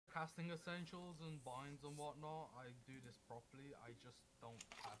casting essentials and binds and whatnot, I do this properly. I just don't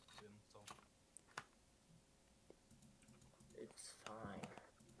cast him, so. It's fine.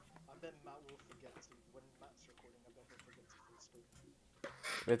 I bet Matt will forget to, when Matt's recording, I bet he'll forget to full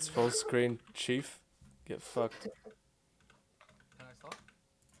screen. It's full screen, Chief. Get fucked. Can I start?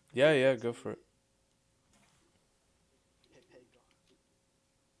 Yeah, yeah, go for it. Pepega.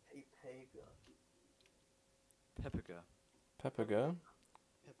 Hey, Pega. Pepperga. Pepperga.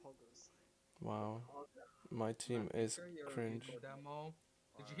 Pepogos. Wow. My team is cringe. Demo.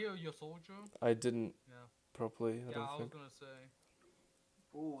 Did you hear your soldier? I didn't Yeah. properly, I Yeah, don't I was think. gonna say.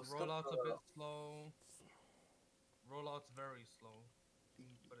 Ooh, Rollout's a bit slow. Rollout's very slow,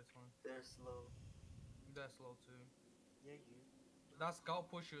 but it's fine. They're slow. They're slow too. Yeah, you. That scout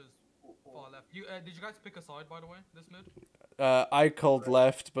pushes Ooh, far left. You did you guys pick a side, by the way, this mid? I called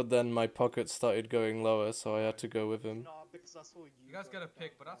left, but then my pocket started going lower, so I had to go with him. No, because I saw you. You guys go get a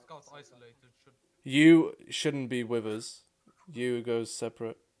pick, down but that there, scout's so it's like- isolated. Should You shouldn't be with us. You goes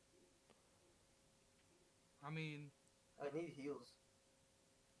separate. I mean, I need heals.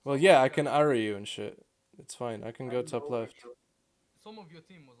 Well, yeah, I can arrow you and shit. It's fine. I can go top left. some of your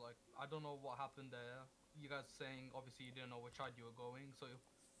team was like, I don't know what happened there. You guys saying obviously you didn't know which side you were going, so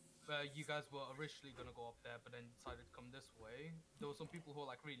you guys were originally gonna go up there, but then decided to come this way. There were some people who were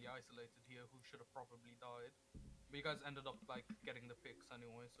like really isolated here who should have probably died, but you guys ended up like getting the picks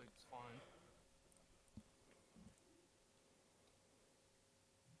anyway, so it's fine.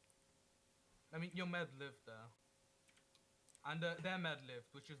 I mean, your med lived there. And their med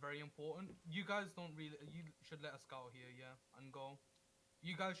lived, which is very important. You guys don't really... You should let a scout here, yeah, and go.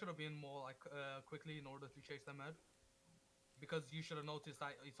 You guys should have been more, like, quickly in order to chase their med. Because you should have noticed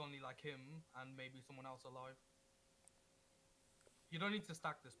that it's only, like, him and maybe someone else alive. You don't need to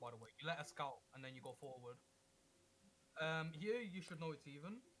stack this, by the way. You let a scout, and then you go forward. Here, you should know it's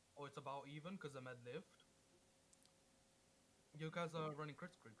even. Or it's about even, because the med lived. You guys are running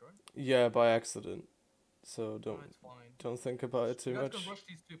crit streak, right? Yeah, by accident. So No, it's fine. don't think about it too You guys much. can rush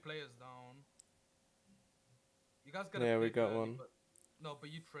these two players down. You guys get Yeah, a we pick got early, one. but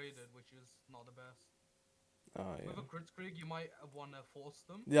you traded, which is not the best. Oh With yeah. a crit streak, you might want to force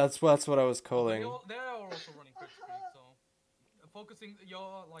them. Yeah, that's what I was But calling. they are also running crit streak, so focusing,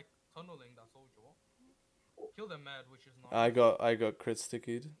 you're like tunneling that soldier. What? Kill them mad, which is not. I got crit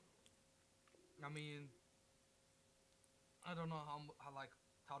stickied. I mean, I don't know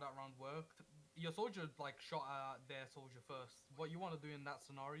how that round worked. Your soldier like shot at their soldier first. What you want to do in that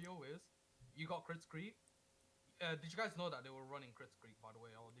scenario is, you got crit streak. Did you guys know that they were running crit streak, by the way,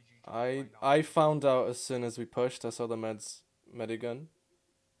 or did you? Just find out? I found out as soon as we pushed. I saw the medigun.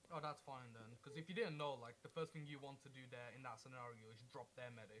 Oh, that's fine then. Because if you didn't know, like the first thing you want to do there in that scenario is drop their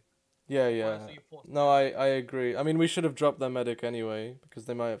medic. Yeah, Right, yeah. so you force No, their I agree. I mean, we should have dropped their medic anyway because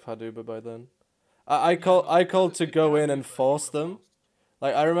they might have had Uber by then. I called to go in and force them.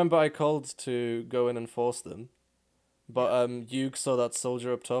 Like I remember I called to go in and force them, but you saw that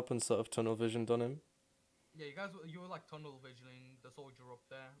soldier up top and sort of tunnel visioned on him. Yeah, you were like tunnel visioning the soldier up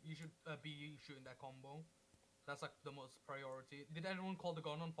there. You should be shooting that combo. That's like the most priority. Did anyone call the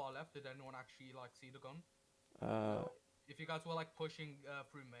gun on far left? Did anyone actually like see the gun? If you guys were like pushing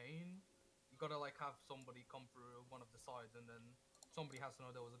through main, you gotta like have somebody come through one of the sides, and then somebody has to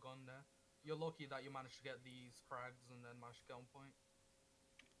know there was a gun there. You're lucky that you managed to get these frags and then managed to get on point.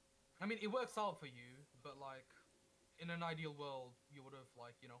 I mean, it works out for you, but like, in an ideal world, you would have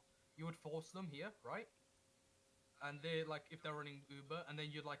like, you would force them here, right? And they like, if they're running Uber, and then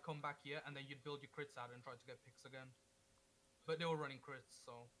you'd like come back here, and then you'd build your crits out and try to get picks again. But they were running crits,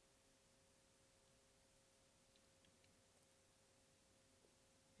 so.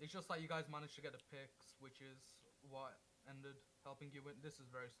 It's just like you guys managed to get the picks, which is what ended helping you win. This is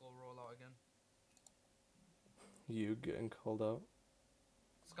very slow rollout again. You getting called out.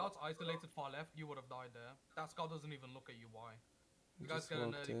 Scouts isolated far left, you would have died there. That scout doesn't even look at you, why? You guys Just get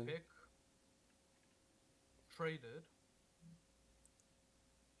an walked early in. pick. Traded.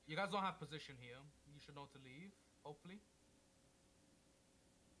 You guys don't have position here. You should know to leave, hopefully.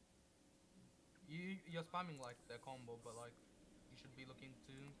 You're spamming like their combo, but like you should be looking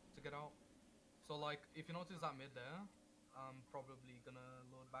to get out. So like if you notice that mid there, I'm probably gonna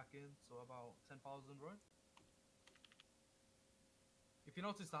load back in, so about 10,000, right? If you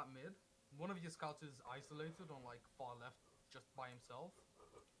notice that mid, one of your scouts is isolated on like far left just by himself.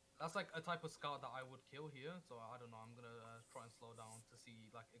 That's like a type of scout that I would kill here, so I don't know, I'm gonna try and slow down to see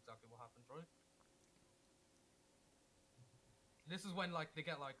like exactly what happens, right? This is when like they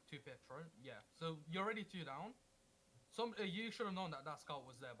get like 2 picks, right? Yeah, so you're already 2 down. You should have known that that scout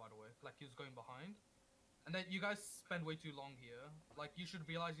was there, by the way, like he was going behind. And then you guys spend way too long here. Like, you should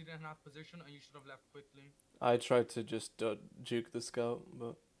realize you didn't have position and you should have left quickly. I tried to just juke the scout,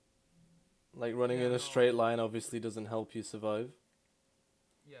 but like running Yeah, in a no. straight line obviously doesn't help you survive.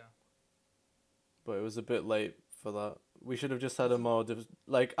 Yeah. But it was a bit late for that. We should have just had a more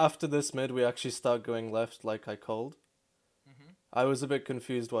like after this mid we actually start going left like I called. Mhm. I was a bit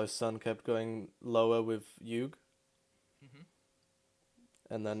confused why Sun kept going lower with Yug, Mhm.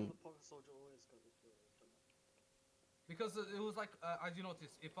 and then The point soldier always go with the map. Because it was like, as you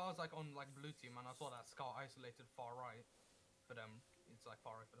notice, if I was like on like blue team and I saw that scout isolated far right for them, it's like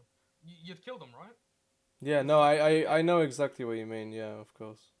far right for them. You'd kill them, right? yeah, no, I know exactly what you mean. Yeah, of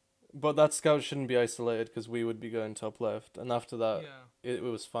course. But that scout shouldn't be isolated because we would be going top left, and after that, Yeah. it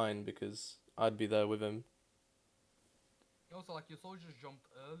was fine because I'd be there with him. Also, like your soldiers jumped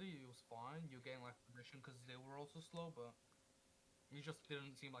early, it was fine. You gained like position because they were also slow, but you just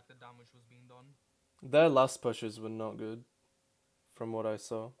didn't seem like the damage was being done. Their last pushes were not good, from what I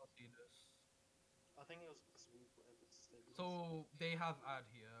saw. I'll see this. I think it was because we were able to stabilize. So they have ad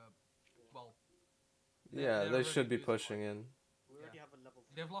here. Well, Yeah, they're they already should be losing, pushing like- in. We already have a level.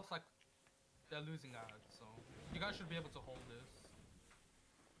 They've lost like, they're losing ad, so you guys should be able to hold this.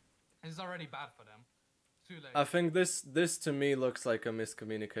 It's already bad for them. Too late. I think this to me looks like a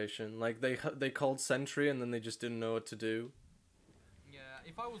miscommunication. Like they called sentry and then they just didn't know what to do. Yeah,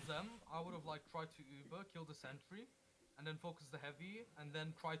 if I was them, I would have like tried to Uber, kill the sentry, and then focus the heavy, and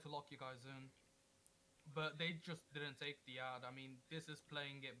then try to lock you guys in. But they just didn't take the ad. I mean, this is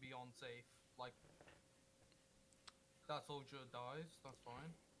playing it beyond safe. Like, that soldier dies, that's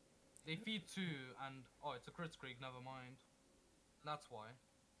fine. They feed 2, and oh, it's a crit streak, never mind. That's why.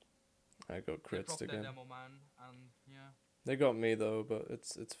 I got They crits dropped their again. demo man, and yeah. They got me though, but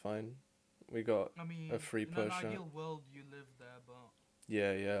it's fine. We got I mean, a free in an push. ideal world, you live there, but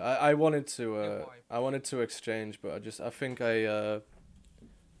Yeah. I wanted to Get wiped. I wanted to exchange, but I think I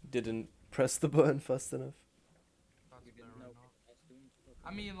didn't press the button fast enough. that's You fair didn't know enough. what I was doing.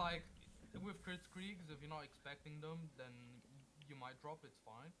 I mean, like, with crit streaks, if you're not expecting them, then you might drop, it's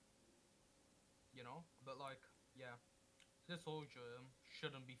fine. You know? But, like, yeah. This soldier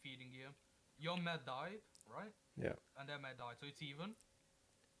shouldn't be feeding you. Your med died, right? Yeah. And their med died, so it's even.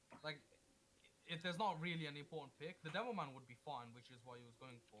 Like, if there's not really an important pick, the demo man would be fine, which is what he was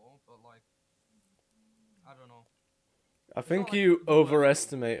going for, but, like, I don't know. I not think like you the worst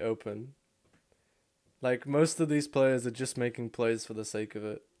overestimate open. Like most of these players are just making plays for the sake of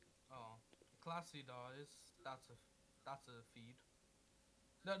it. Oh, Classy dies. That's a feed.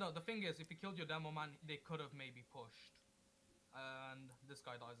 No, the thing is, if you killed your demo man, they could have maybe pushed. And this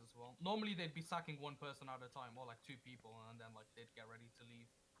guy dies as well. Normally they'd be sacking one person at a time, or like 2 people, and then like they'd get ready to leave.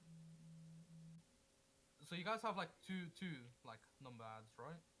 So you guys have like two like number ads,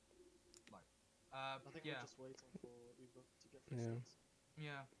 right? Like, I think yeah. we're just waiting for Uber to get free Yeah. slots.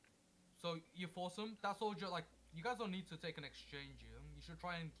 Yeah. So you force them. That soldier, like, you guys don't need to take an exchange here. You should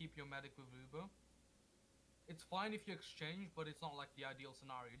try and keep your medic with Uber. It's fine if you exchange, but it's not like the ideal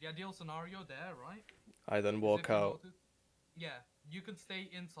scenario. The ideal scenario there, right? I then is walk if you out. notice- Yeah, you can stay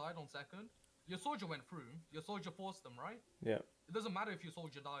inside on second. Your soldier went through. Your soldier forced them, right? Yeah. It doesn't matter if your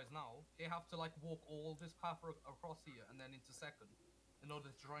soldier dies now. They have to like walk all this path across here and then into second in order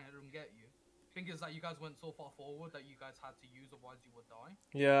to try and get you. Thing is that you guys went so far forward that you guys had to use, otherwise you would die.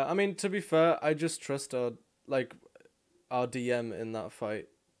 Yeah, I mean to be fair, I just trust our DM in that fight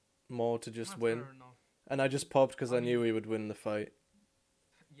more to just That's win. fair enough. And I just popped because I I knew mean- we would win the fight.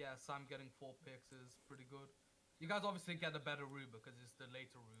 Yeah, Sam getting 4 picks is pretty good. You guys obviously get the better Ruber because it's the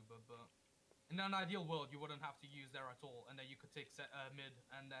later Ruber, but in an ideal world you wouldn't have to use there at all, and then you could take mid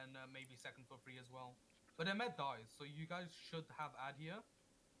and then maybe second for free as well. But their med dies, so you guys should have ad here.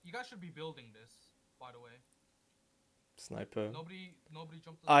 You guys should be building this, by the way. Sniper. Nobody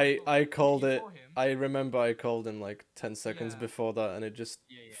jumped. I called You it. saw him. I remember I called him like 10 seconds Yeah. before that, and it just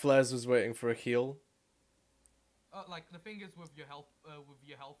Yeah. Flares was waiting for a heal. Like the thing is with your health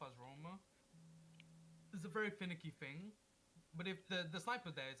as Roma, it's a very finicky thing. But if the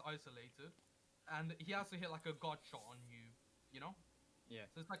sniper there is isolated, and he has to hit like a god shot on you, you know. Yeah.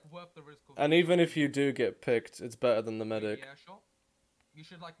 So it's like worth the risk of. And even if you do get picked, it's better than the medic. air shot, you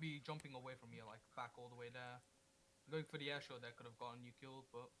should like be jumping away from here, like back all the way there. Going for the air shot there could have gotten you killed,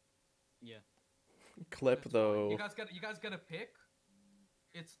 but Yeah. Clip it's fine. though. You guys get a pick.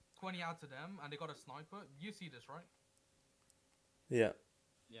 It's 20 out to them, and they got a sniper. You see this, right? Yeah.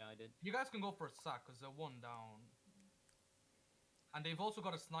 Yeah, I did. You guys can go for a sack because they're 1 down. And they've also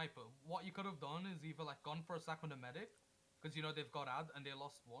got a sniper. What you could have done is either like gone for a sack on the medic, because you know they've got ad and they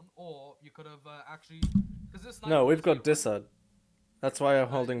lost 1, or you could have actually. Cause this No, we've got this. disad. That's why I'm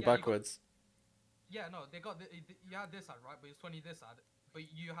holding yeah, you got- backwards. Yeah, no, they got you had this side, right? But it's 20 this side. But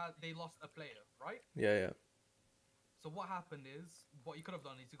they lost a player, right? Yeah. So what happened is, what you could have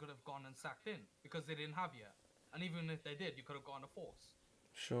done is you could have gone and sacked in because they didn't have yet. And even if they did, you could have gone a force.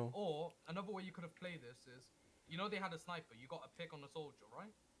 Sure. Or another way you could have played this is, they had a sniper. You got a pick on the soldier,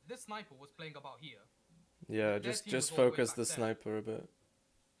 right? This sniper was playing about here. Yeah, Their just team was just all the way focus back the there. sniper a bit.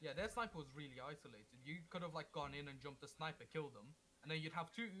 Yeah, their sniper was really isolated. You could have like gone in and jumped the sniper, killed them, and then you'd have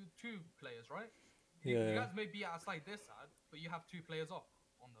two players, right? You Yeah. guys may be outside this side, but you have 2 players up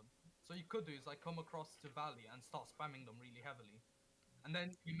on them. So you could do is like come across to Valley and start spamming them really heavily, and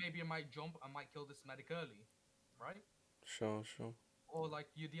then you might jump and might kill this medic early, right? Sure. Or like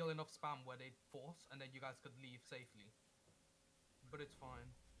you deal enough spam where they force, and then you guys could leave safely. But it's fine.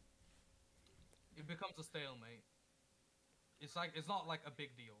 It becomes a stalemate. It's not like a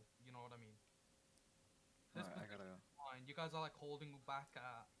big deal. You know what I mean? This Alright, I position gotta. is fine. You guys are like holding back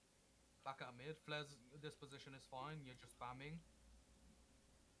at mid. Flares. This position is fine. You're just spamming.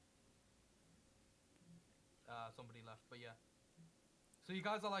 Somebody left, but yeah. So you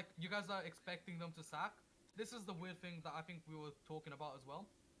guys are expecting them to sack. This is the weird thing that I think we were talking about as well.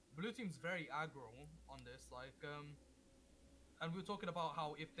 Blue team's very aggro on this, and we were talking about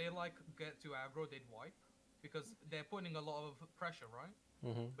how if they like get too aggro, they'd wipe because they're putting a lot of pressure, right?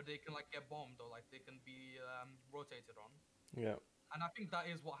 Mhm. But they can like get bombed or like they can be rotated on. Yeah. And I think that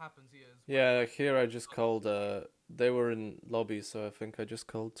is what happens here. Yeah, like here I just called. They were in lobby, so I think I just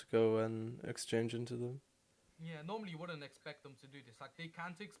called to go and exchange into them. Yeah, normally you wouldn't expect them to do this. Like they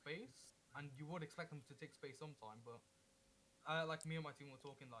can take space, and you would expect them to take space sometime. But like me and my team were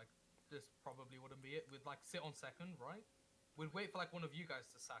talking, like this probably wouldn't be it. We'd like sit on second, right? We'd wait for like one of you guys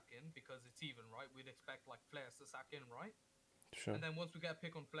to sack in because it's even, right? We'd expect like flares to sack in, right? Sure. And then once we get a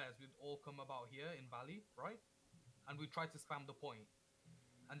pick on flares, we'd all come about here in Valley, right? And we try to spam the point,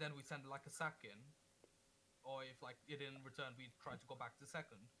 and then we send like a sack in, or if like it didn't return, we'd try to go back to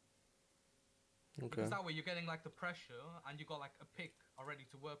second. Okay. Because that way you're getting like the pressure, and you got like a pick already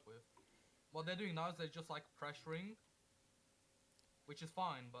to work with. What they're doing now is they're just like pressuring, which is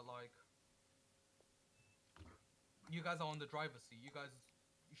fine, but like you guys are on the driver's seat. You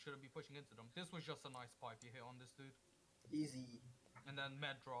shouldn't be pushing into them. This was just a nice pipe you hit on this dude. Easy. And then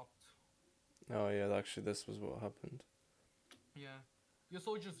med dropped. Oh yeah, actually this was what happened. Yeah. Your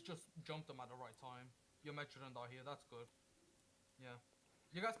soldiers just jumped them at the right time. Your med shouldn't die here, that's good. Yeah.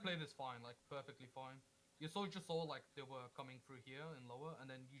 You guys played this fine, like perfectly fine. Your soldiers saw like they were coming through here in lower, and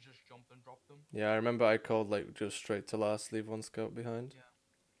then you just jumped and dropped them. Yeah, I remember I called like just straight to last, leave one scout behind. Yeah.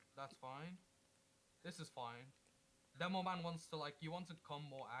 That's fine. This is fine. Demo man wants to like, you want to come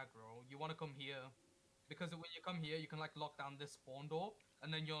more aggro. You want to come here. Because when you come here, you can like lock down this spawn door,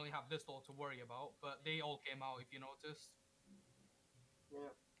 and then you only have this door to worry about. But they all came out, if you noticed.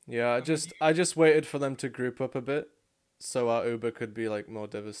 Yeah. Yeah, I just waited for them to group up a bit, so our Uber could be like more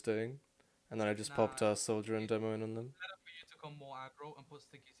devastating, and then I just popped our soldier and demo in on them. Better for you to come more aggro and put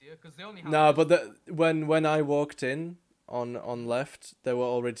stickies here, because they only have. No, but when I walked in on left, there were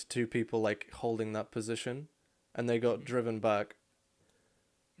already 2 people like holding that position, and they got driven back.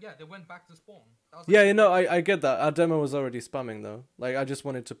 Yeah, they went back to spawn. Yeah, you know, I get that. Our demo was already spamming though. Like I just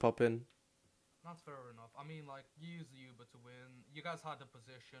wanted to pop in. That's fair enough. I mean, like you used the Uber to win. You guys had the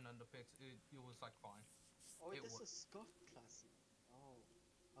position and the picks. It was like fine. Oh, wait, It this worked. is Scuff classy. Oh,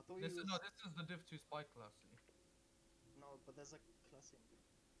 I thought This you is was... this is the Div 2 spy classy. No, but there's a classy.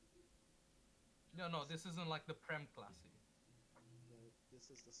 No, this isn't like the Prem classy. Yeah, this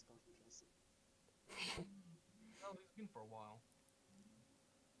is the Scuff classy. Well, he's been for a while.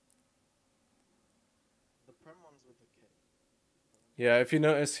 The Prem one's with the K. Yeah, if you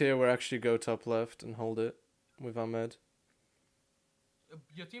notice here, we're actually go top left and hold it with Ahmed.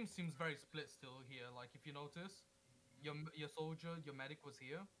 Your team seems very split still here. Like if you notice, your soldier, your medic was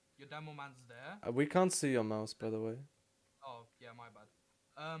here. Your demo man's there. We can't see your mouse, by the way. Oh yeah, my bad.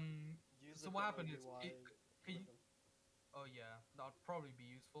 Use So the what happened is, UI can you- window. oh yeah, that'd probably be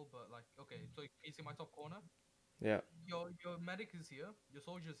useful. But like, okay, so can you see my top corner? Yeah, Your medic is here. Your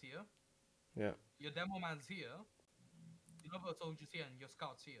soldier's here. yeah. Your demo man's here. Your other soldier's here, and your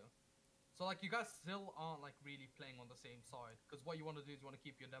scout's here. So like, you guys still aren't like really playing on the same side. Because what you want to do is you want to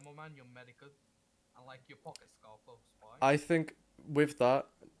keep your demo man, your medic, and like your pocket scout close by. I think with that,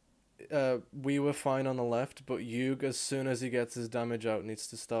 we were fine on the left, but Yug, as soon as he gets his damage out, needs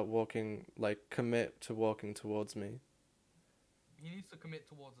to start walking, like commit to walking towards me. He needs to commit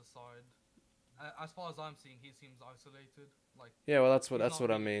towards the side. As far as I'm seeing, he seems isolated. Like Yeah, well, he's that's not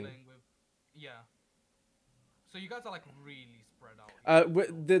what I really mean. playing with- Yeah. So you guys are like really spread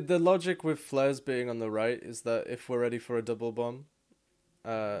out. The logic with flares being on the right is that if we're ready for a double bomb,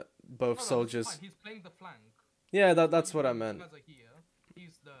 both No, soldiers. This is fine. He's playing the flank. Yeah, So that's what I you meant. guys are here.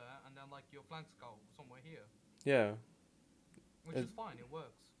 He's there, and then like your flanks go somewhere here, Yeah. which is fine. It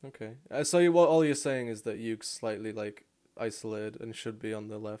works. Okay. So what all you're saying is that Yuke's slightly like isolated and should be on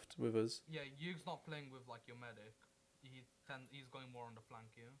the left with us. Yeah, Yuke's not playing with like your medic. He's going more on the flank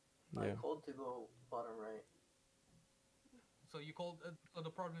here. Yeah. I called to go bottom right. So you called. So the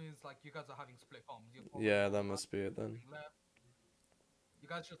problem is like you guys are having split comms. Yeah, that must be it then. Left. You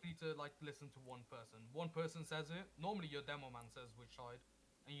guys just need to like listen to one person. One person says it. Normally your demo man says which side,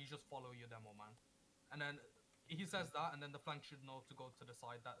 and you just follow your demo man. And then he says that, and then the flank should know to go to the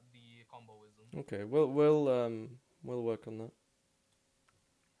side that the combo isn't. Okay, we'll work on that.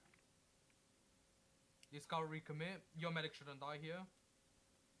 You scout recommit. Your medic shouldn't die here.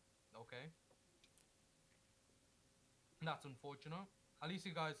 Okay. That's unfortunate. At least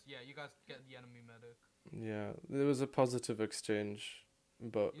you guys get the enemy medic. Yeah, there was a positive exchange,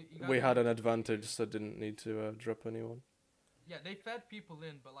 but You we guys had are- an advantage, so didn't need to drop anyone. Yeah, they fed people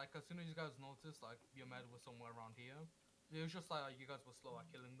in, but like as soon as you guys noticed, like your med was somewhere around here, it was just like you guys were slow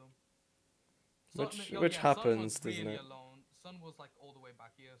at killing them. Which happens, Sun was doesn't really it? alone. Sun was like all the way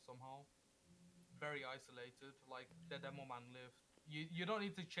back here somehow, very isolated. Like the demo man lived. You don't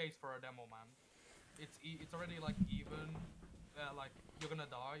need to chase for a demo man. It's already like even. Like you're gonna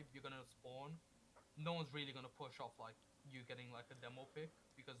die, you're gonna spawn. No one's really gonna push off like you getting like a demo pick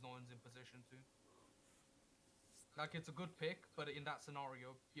because no one's in position to. Like it's a good pick, but in that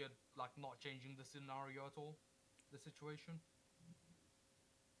scenario, you're like not changing the scenario at all, the situation.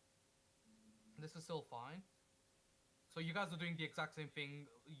 This is still fine. So you guys are doing the exact same thing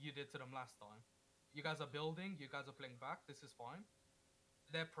you did to them last time. You guys are building, you guys are playing back. This is fine.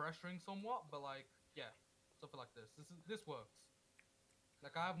 They're pressuring somewhat, but like yeah, something like this. This works.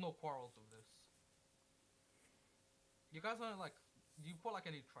 Like I have no quarrels with this. You guys aren't like. Do you put like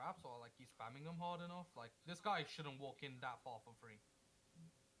any traps or like you spamming them hard enough? Like this guy shouldn't walk in that far for free.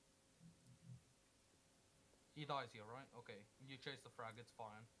 He dies here, right? Okay. You chase the frag, it's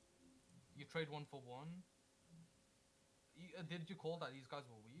fine. You trade 1 for 1. Did you call that these guys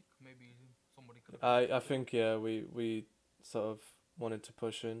were weak? Maybe somebody could. I think yeah, we sort of wanted to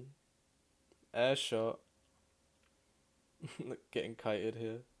push in. Air shot. Getting kited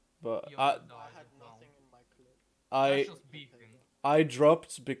here, but Your I man dies had as well. nothing in my clip. That's just beefing. I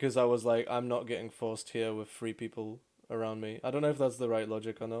dropped because I was like, I'm not getting forced here with 3 people around me. I don't know if that's the right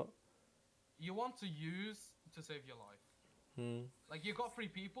logic or not. You want to use to save your life. Like you got 3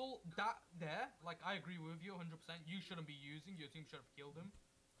 people like I agree with you 100%. You shouldn't be using. Your team should have killed him,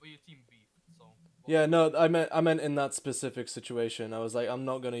 but your team beefed. So. Yeah, no, I meant in that specific situation. I was like, I'm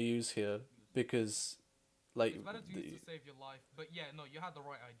not gonna use here because, like, It's better to use to save your life. But yeah, no, you had the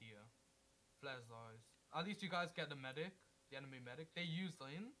right idea. Flares eyes. At least you guys get the medic, the enemy medic. They used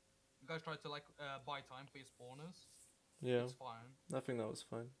in. You guys tried to like buy time for your spawners. yeah, It's fine. I think that was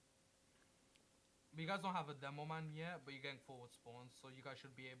fine. But you guys don't have a demo man yet, but you're getting forward spawns, so you guys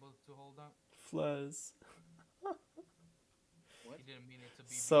should be able to hold that. Flares. What? He didn't mean it to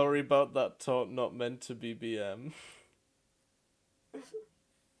be. Sorry about that taunt, not meant to be BM.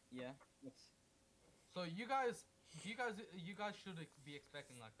 Yeah. It's So you guys should be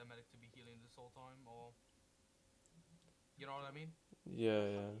expecting like the medic to be healing this whole time, or you know what I mean? Yeah,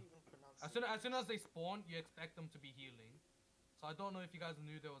 How yeah. do you even pronounce it? As soon as they spawn, you expect them to be healing. So I don't know if you guys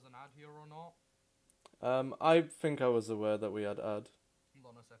knew there was an ad here or not. I think I was aware that we had ad. Hold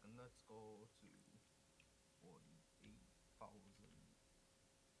on a second. Let's go to 48,000.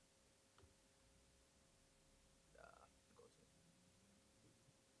 Go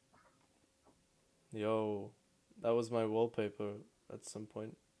to. Yo, that was my wallpaper at some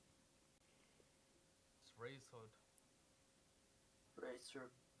point. It's Raise Hood.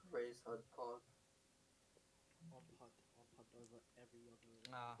 Raise HUD pod. On pod over every other.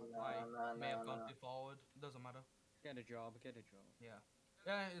 Nah, Nah, I nah, may have nah, gone nah. too forward. Doesn't matter. get a job. Get a job. Yeah.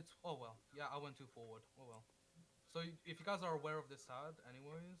 Yeah, it's oh well. Yeah, I went too forward. Oh well. So if you guys are aware of this ad,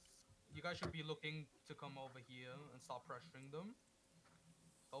 anyways, you guys should be looking to come over here and start pressuring them.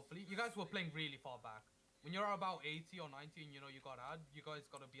 Hopefully, you guys were playing really far back. When you're about 80 or 90 and you know you got ad, you guys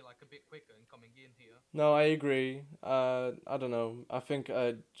gotta be like a bit quicker in coming in here. No, I agree. I don't know. I think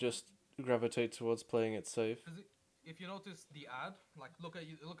I just gravitate towards playing it safe. Cause if you notice the ad, like look at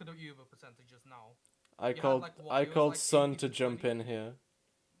the Uber percentages now. I You had, called like, what, I it was, called like, Sun 80 to to jump 20? in here,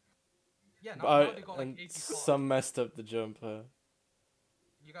 Yeah, now, but now they got like and 85. Sun messed up the jump.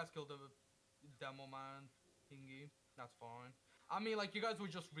 You guys killed the demo man thingy. That's fine. I mean, like, you guys were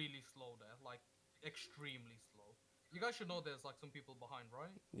just really slow there. Like, extremely slow. You guys should know there's, like, some people behind,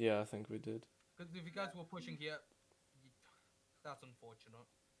 right? Yeah, I think we did. Because if you guys were pushing here... That's unfortunate.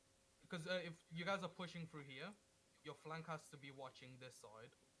 Because if you guys are pushing through here, your flank has to be watching this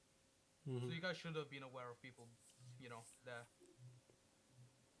side. So Mhm. you guys should have been aware of people, there.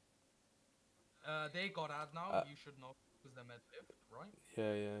 They got ad now. Uh, You should know because they're med lift, right?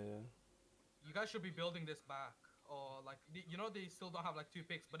 yeah, yeah, yeah. You guys should be building this back, or like they still don't have like 2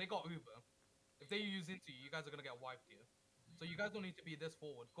 picks, but they got Uber. If they use into you, you guys are gonna get wiped here. So you guys don't need to be this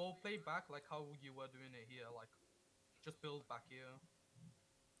forward. Go play back like how you were doing it here. Like just build back here.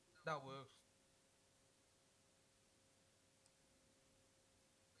 That works.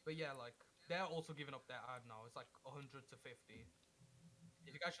 But yeah, like they're also giving up their ad now. It's like 100 to 50.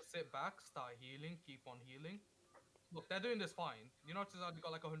 If you guys should sit back, start healing, keep on healing. Look, they're doing this fine. You notice how they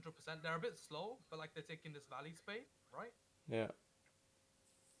got like 100%. They're a bit slow, but like they're taking this valley spade, right? Yeah.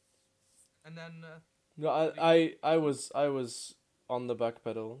 And then No, I was on the back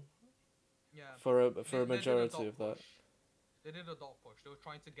pedal yeah, for a they did a majority dot of that. push. They did a dot push. They were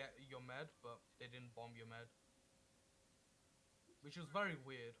trying to get your med, but they didn't bomb your med, which was very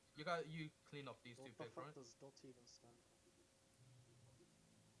weird. You clean up these What two the picks, fuck right? does dot even stand for?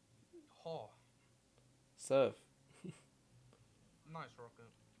 Oh, Surf. nice rocket.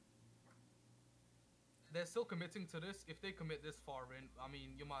 They're still committing to this. If they commit this far in, I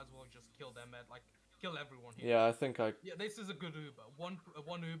mean, you might as well just kill them med, like kill everyone here. Yeah, I think I. Yeah, this is a good Uber.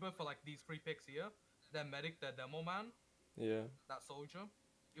 One Uber for like these 3 picks here. Their medic, their demo man, Yeah. that soldier.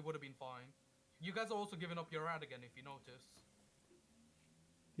 It would have been fine. You guys are also giving up your ad again, if you notice.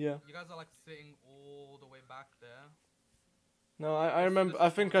 Yeah. You guys are like sitting all the way back there. No, I This- remember. this I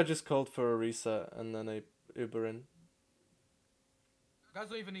is think fine. I just called for a reset and then I Uber in. You guys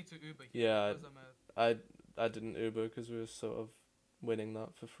don't even need to Uber here. Yeah, You guys are mad. I didn't Uber because we were sort of winning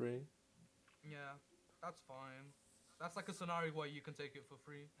that for free. Yeah, that's fine. That's like a scenario where you can take it for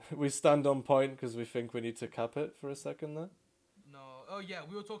free. We stand on point because we think we need to cap it for a second there. No. Oh yeah,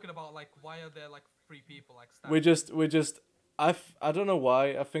 we were talking about like why are there like 3 people like We standing? just I don't know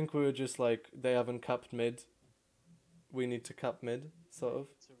why. I think we were just like they haven't capped mid. We need to cap mid, sort of.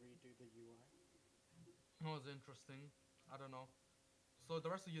 To redo the UI. That was interesting. I don't know. So the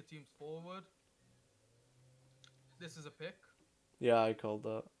rest of your team's forward. This is a pick. Yeah, I called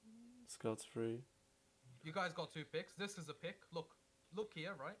that. Scout's free. You guys got 2 picks. This is a pick. Look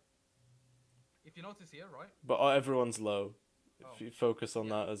here, right? If you notice here, right? But everyone's low. If Oh. you focus on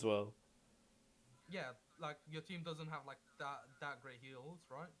Yeah. that as well. Yeah, like your team doesn't have like that great heals,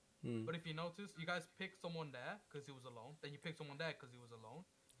 right? Hmm. But if you notice, you guys picked someone there because he was alone. Then you picked someone there because he was alone.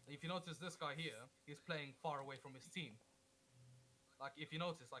 And if you notice, this guy here, he's playing far away from his team. Like if you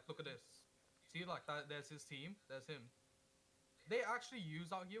notice, like look at this. See, like that. There's his team. There's him. They actually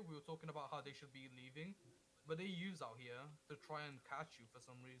use out here. We were talking about how they should be leaving, but they use out here to try and catch you for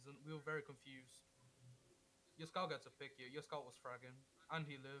some reason. We were very confused. Your scout gets a pick here. Your scout was fragging, and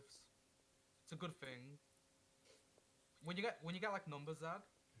he lives. It's a good thing. When you get like numbers ad,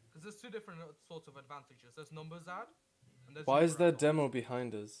 because there's 2 different sorts of advantages. There's numbers ad, and there's Why is user there ad, demo obviously.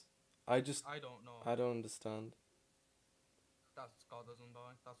 behind us? I don't know. I don't understand. That scout doesn't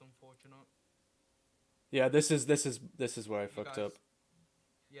die. That's unfortunate. Yeah, this is where I You fucked guys, up.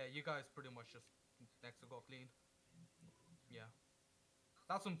 Yeah, you guys pretty much just next to got cleaned. Yeah,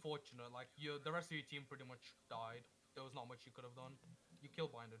 that's unfortunate. Like the rest of your team pretty much died. There was not much you could have done. You kill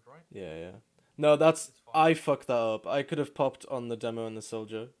binded, right? Yeah, yeah. No, that's It's fine. I fucked that up. I could have popped on the demo and the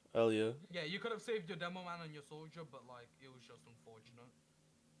soldier earlier. Yeah, you could have saved your demo man and your soldier, but like it was just unfortunate.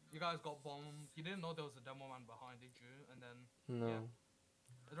 You guys got bombed. You didn't know there was a demo man behind, did you? And then No. yeah,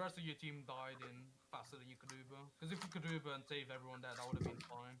 the rest of your team died in faster than you could Uber. Because if you could Uber and save everyone there, that would have been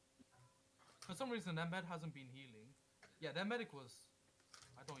fine. For some reason, their med hasn't been healing. Yeah, their medic was,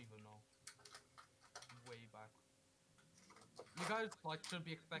 I don't even know, way back. You guys like should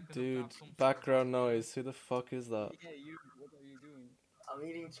be expecting them to Dude, have some sort of background advantage. noise. Who the fuck is that? Yeah, you. What are you doing? I'm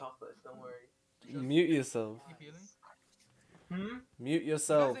eating chocolate, don't worry. Mute yourself. Keep healing. Mute You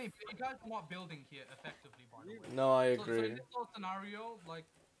yourself. you guys are not building here effectively, by the way. No, I So agree. in this whole scenario, like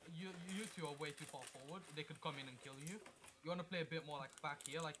you two are way too far forward. They could come in and kill you. You want to play a bit more like back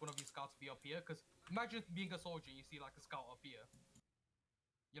here, like one of these scouts be up here. Because imagine being a soldier, and you see like a scout up here.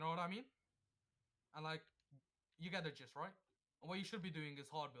 You know what I mean? And like, you get the gist, right? And what you should be doing is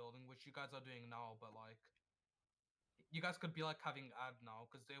hard building, which you guys are doing now. But like, you guys could be like having ad now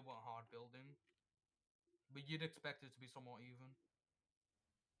because they weren't hard building. But you'd expect it to be somewhat even.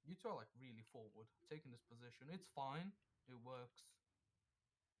 You two are like really forward, taking this position. It's fine. It works.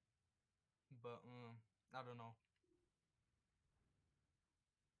 But I don't know.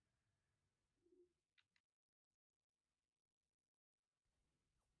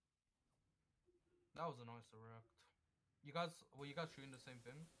 That was a nice erect. You guys, were you guys shooting the same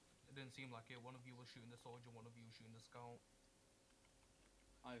thing? It didn't seem like it. One of you was shooting the soldier, one of you was shooting the scout.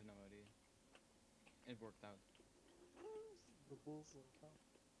 I have no idea. It worked out. The bulls and cow.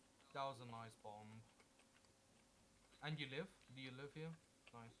 That was a nice bomb. And you live? Do you live here?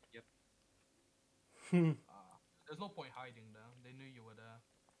 Nice. Yep. There's no point hiding there. They knew you were there.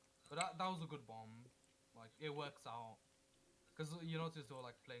 But that was a good bomb. Like, it works out. Because you notice they were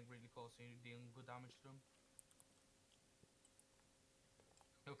like playing really close and you're dealing good damage to them.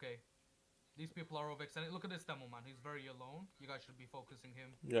 Okay. These people are overextended. Look at this demo man. He's very alone. You guys should be focusing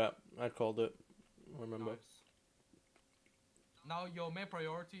him. Yeah, I called it. I remember. Nice. Now your main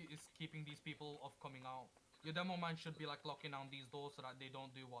priority is keeping these people off coming out. Your demo man should be like locking down these doors so that they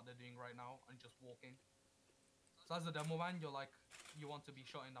don't do what they're doing right now and just walking. So as a demo man, you're like, you want to be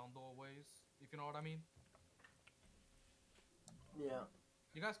shutting down doorways, if you know what I mean. Yeah.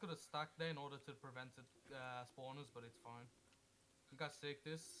 You guys could have stacked there in order to prevent spawners, but it's fine. You guys take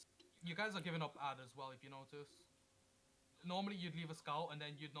this. You guys are giving up ad as well, if you notice. Normally you'd leave a scout and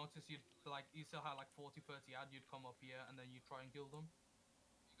then you'd notice you still had like 40-30 ad, you'd come up here and then you'd try and kill them.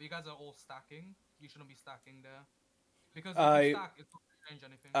 But you guys are all stacking. You shouldn't be stacking there. Because if you stack, it's not going to change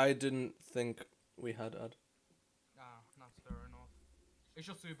anything. I didn't think we had ad. Ah, that's fair enough. It's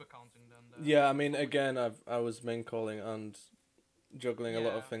just super counting then. Yeah, I mean, again, I was main calling and juggling a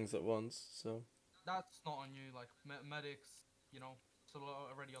lot of Yeah. things at once, so. That's not on you, like, medics, you know, it's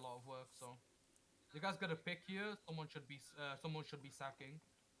already a lot of work, so. You guys got a pick here, someone should be sacking.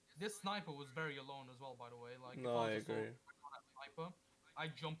 This sniper was very alone as well, by the way. Like, No, I if I was a agree. soldier with that sniper,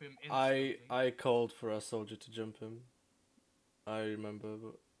 I'd jump him instantly. I called for our soldier to jump him. I remember,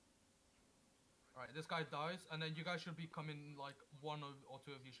 but Alright, this guy dies, and then you guys should be coming, like, one or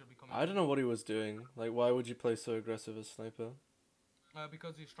two of you should be coming. I don't know what he was doing. Like, why would you play so aggressive as sniper?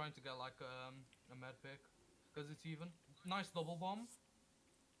 Because he's trying to get, like, a med pick. Because it's even. Nice double bomb.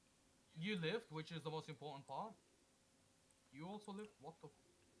 You lived, which is the most important part. You also lived? What the...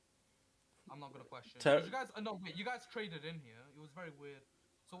 I'm not gonna question. 'Cause you guys... no, wait, you guys traded in here. It was very weird.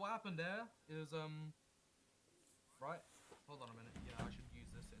 So what happened there is, right? Hold on a minute. Yeah, I should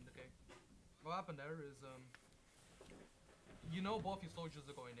use this to indicate. What happened there is, you know both your soldiers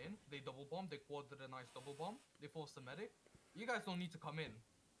are going in. They double bomb. They quadded a nice double bomb. They forced the medic. You guys don't need to come in.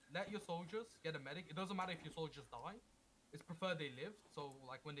 Let your soldiers get a medic. It doesn't matter if your soldiers die. It's preferred they lived. So,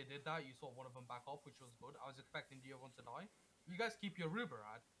 like, when they did that, you saw one of them back up, which was good. I was expecting the other one to die. You guys keep your Ruber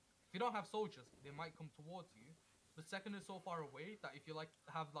ad. If you don't have soldiers, they might come towards you. The second is so far away that if you, like,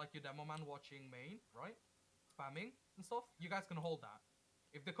 have, like, your demo man watching main, right? Spamming and stuff, you guys can hold that.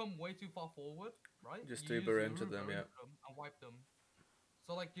 If they come way too far forward, right? Just you use Uber your into them, Ruber yeah. and wipe them.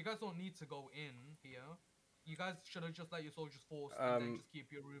 So, like, you guys don't need to go in here. You guys should have just let your soldiers force and then just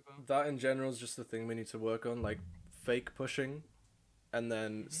keep your Ruber. That in general is just the thing we need to work on, like fake pushing, and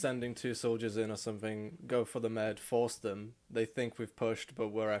then sending 2 soldiers in or something, go for the med, force them. They think we've pushed, but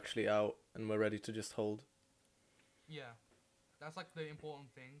we're actually out and we're ready to just hold. Yeah, that's like the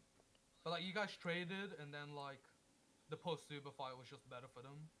important thing. But like you guys traded, and then like the post-Uber fight was just better for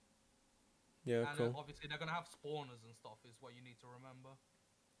them. Yeah, And cool. obviously they're gonna have spawners and stuff, is what you need to remember.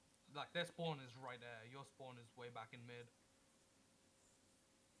 Like their spawn is right there. Your spawn is way back in mid.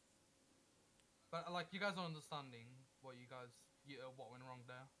 But like you guys are understanding what what went wrong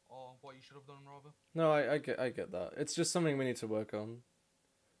there, or what you should have done rather. No, I get that. It's just something we need to work on.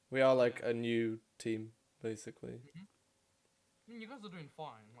 We are like Yeah. a new team, basically. I mean, you guys are doing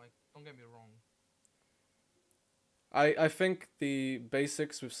fine. Like, don't get me wrong. I think the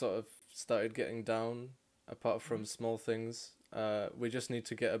basics we've sort of started getting down, apart from small things. We just need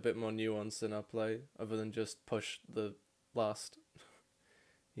to get a bit more nuance in our play, other than just push the last.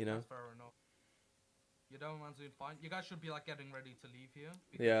 You know? That's fair enough. Your demo man's doing fine. You guys should be like getting ready to leave here.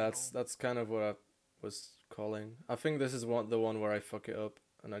 Because, Yeah, you know, that's kind of what I was calling. I think this is the one where I fuck it up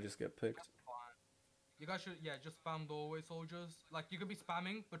and I just get picked. that's fine. You guys should, yeah, just spam doorway soldiers. Like, you could be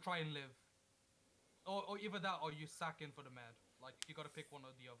spamming, but try and live. Or either that, or you sack in for the med. Like, you gotta pick one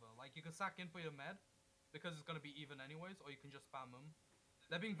or the other. Like, you can sack in for your med, because it's gonna be even anyways, or you can just spam them.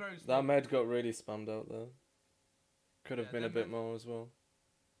 They're being very slow. That med got really spammed out there. Could have Yeah, been a that bit med- more as well.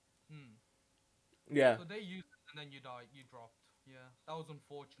 Hmm. Yeah. So they used it, and then you died. You dropped. Yeah, that was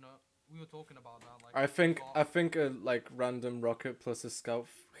unfortunate. We were talking about that. Like, I think you I got- think a like random rocket plus a scout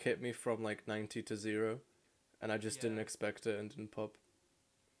hit me from like 90 to 0, and I just didn't Yeah. expect it and didn't pop.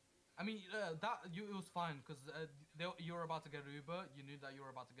 I mean, it was fine because you were about to get Uber. You knew that you were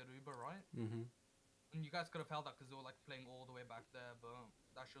about to get Uber, right? Mhm. And you guys could have held that because they were like playing all the way back there, but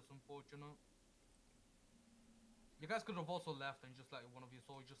that's just unfortunate. You guys could have also left and just let one of your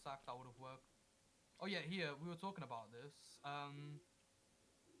soldiers sack. That would have worked. Oh yeah, here we were talking about this.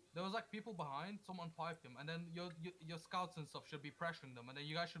 There was like people behind. Someone piped him, and then your scouts and stuff should be pressuring them, and then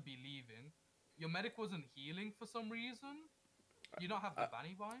you guys should be leaving. Your medic wasn't healing for some reason. You don't have the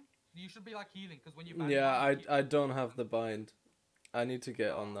Banny bind. You should be like healing because when you Banny Yeah, bind, I don't have the bind. I need to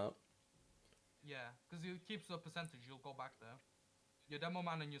get on that. yeah, because it keeps the percentage. You'll go back there. Your demo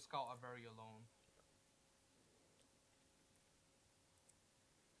man and your scout are very alone.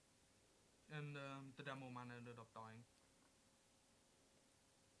 And the demo man ended up dying.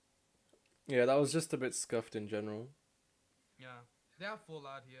 Yeah, that was just a bit scuffed in general. Yeah, they have full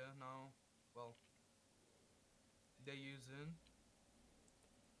ad here now. Well, they're using.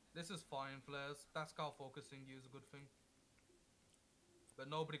 This is fine, flares. That scout focusing you is a good thing. But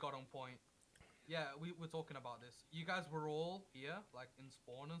nobody got on point. Yeah, we're talking about this. You guys were all here, like in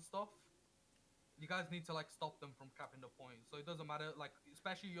spawn and stuff. You guys need to like stop them from capping the point. So it doesn't matter, like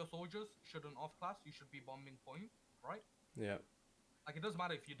especially your soldiers shouldn't off class. You should be bombing point, right? Yeah. Like it doesn't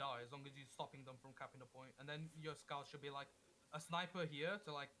matter if you die as long as you're stopping them from capping the point. And then your scouts should be like a sniper here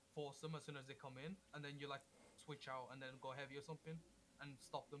to like force them as soon as they come in, and then you like switch out and then go heavy or something and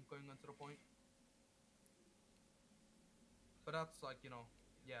stop them going onto the point. But that's like, you know,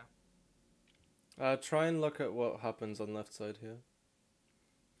 yeah. Try and look at what happens on left side here.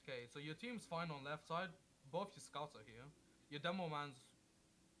 Okay, so your team's fine on left side. Both your scouts are here. Your demo man's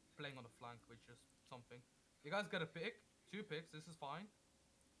playing on the flank, which is something. You guys get a pick, 2 picks. This is fine.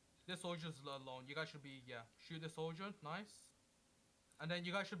 This soldier's alone. You guys should be, yeah, shoot the soldier. Nice. And then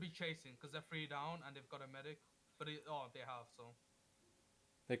you guys should be chasing because they're 3 down and they've got a medic. But they have, so.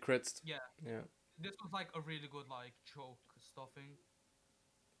 They crits. Yeah. Yeah. This was like a really good like choke stuffing.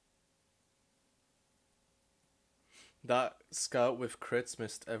 That scout with crits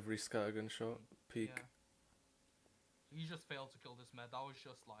missed every scattergun shot. Peak. Yeah. He just failed to kill this med. That was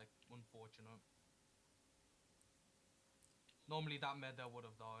just like unfortunate. Normally that med there would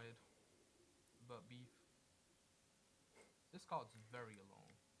have died. But beef. This card's very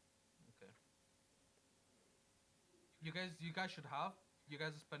alone. Okay. You guys should have. You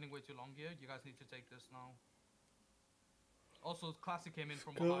guys are spending way too long here. You guys need to take this now. Also, Classic came in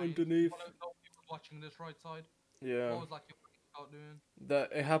from Go behind. underneath. Watching this right side. Yeah. What was like your scout doing?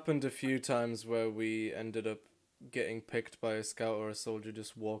 That it happened a few times where we ended up getting picked by a scout or a soldier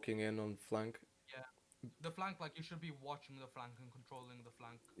just walking in on flank. Yeah. The flank, like you should be watching the flank and controlling the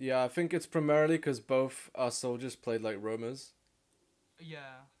flank. Yeah, I think it's primarily because both our soldiers played like roamers.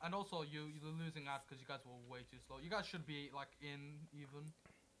 Yeah, and also you're losing out because you guys were way too slow. You guys should be like in even,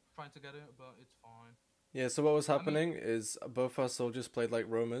 trying to get it, but it's fine. Yeah, so what was happening is both our soldiers played like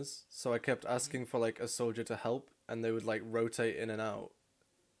roamers, so I kept asking for like a soldier to help, and they would like rotate in and out,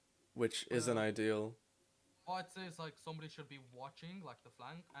 which isn't ideal. What I'd say is like somebody should be watching like the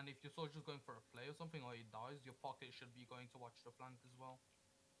flank, and if your soldier's going for a play or something or he dies, your pocket should be going to watch the flank as well.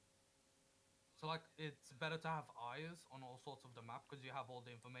 So like it's better to have eyes on all sorts of the map because you have all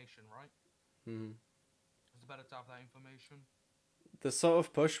the information, right? Hmm. It's better to have that information. The sort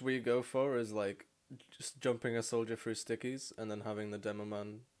of push we go for is like just jumping a soldier through stickies and then having the demo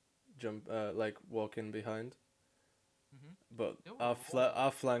man jump like walk in behind. But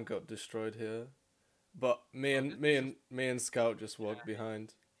our flank got destroyed here. But me and Scout just walked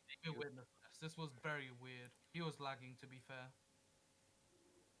behind. This was very weird. He was lagging, to be fair.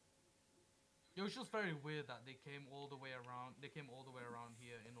 It was just very weird that they came all the way around. They came all the way around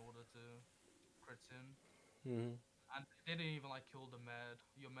here in order to crit in. Mm-hmm. And they didn't even like kill the med.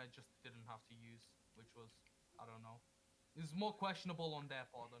 Your med just didn't have to use, which was, I don't know. It's more questionable on their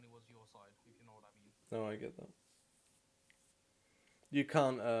part than it was your side, if you know what I mean. No, I get that. You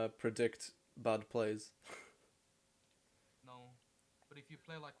can't predict bad plays. No, but if you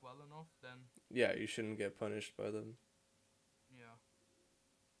play like well enough, then yeah, you shouldn't get punished by them. Yeah.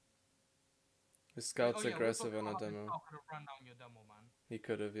 The Scout's aggressive on a demo. Scout could have run down your demo, man. He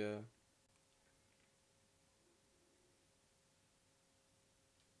could have, yeah.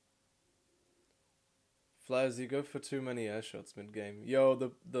 Flares, you go for too many air shots mid game. Yo,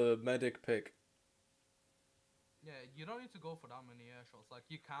 the medic pick. Yeah, you don't need to go for that many air shots. Like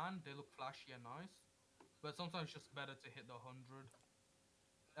you can, they look flashy and nice, but sometimes it's just better to hit the 100.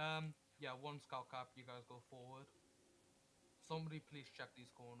 Yeah, 1 scout cap. You guys go forward. Somebody please check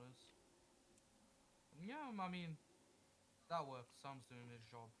these corners. Yeah, I mean, that works. Sam's doing his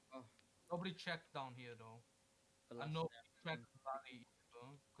job. Oh. Nobody checked down here though. And nobody checked the valley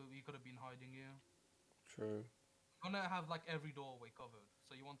either, because we could have been hiding here. True. You want to have like every doorway covered.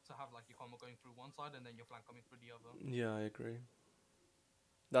 So you want to have like your combo going through one side and then your flank coming through the other. Yeah, I agree.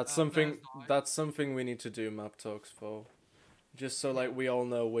 That's something we need to do map talks for. just so like we all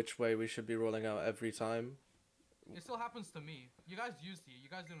know which way we should be rolling out every time. It still happens to me. You guys used it. You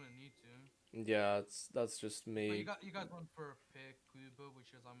guys didn't need to. Yeah, that's just But me. you guys went for a pick Uber,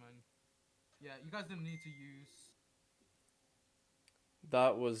 which is yeah. You guys didn't need to use.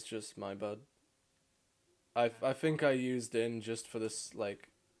 That was just my bad. I think I used in just for this like,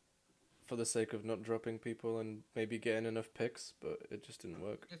 for the sake of not dropping people and maybe getting enough picks, but it just didn't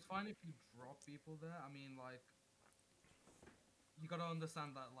work. It's fine if you drop people there. I mean, like, you gotta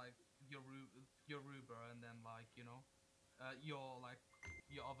understand that like your Ruber, and then like your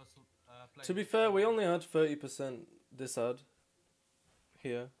other players. To be fair, we only had 30% this ad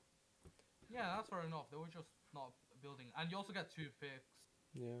here. Yeah, that's fair enough. They were just not building, and you also get 2 picks.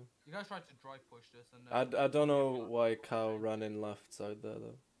 Yeah. You guys tried to drive push this, and I don't know why Cow ran in left side there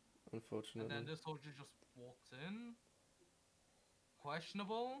though, unfortunately. And then this soldier just walks in.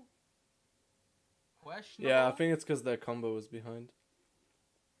 Questionable. Yeah, I think it's because their combo was behind.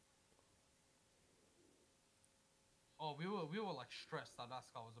 Oh, we were like stressed that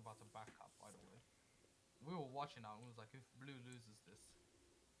guy was about to back up. By the way, we were watching out. And it was like, if blue loses this,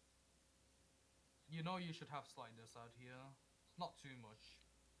 you should have sliders out here. Not too much.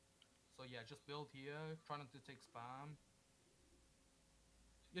 So yeah, just build here. Try not to take spam.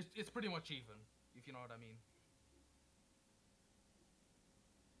 It's pretty much even, if you know what I mean.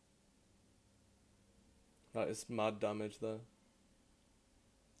 That is mad damage there.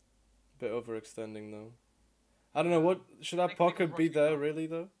 Bit overextending though. I don't know, what should our pocket be there really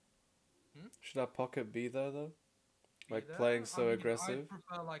though? Should our pocket be there though? Like playing so aggressive? I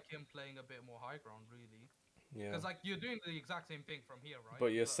prefer like him playing a bit more high ground, really. Yeah. Because like you're doing the exact same thing from here, right? But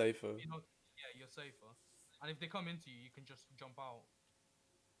you're safer. Yeah, you're safer. And if they come into you, you can just jump out.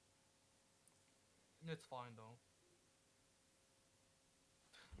 It's fine though.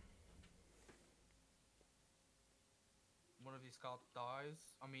 One of these scouts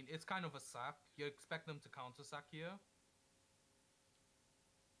dies. I mean, it's kind of a sack. You expect them to counter sack here.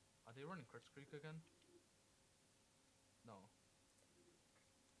 Are they running Crit Creek again? No.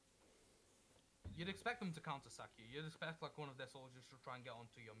 You'd expect them to counter sack you. You'd expect like one of their soldiers to try and get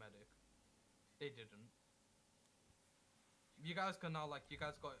onto your medic. They didn't. You guys can now you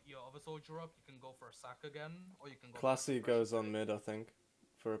guys got your other soldier up. You can go for a sack again, or you can go. Classy goes on mid, I think,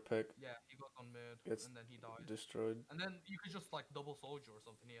 for a pick. Yeah, he got on mid, Gets and then he died. Destroyed. And then you could just like double soldier or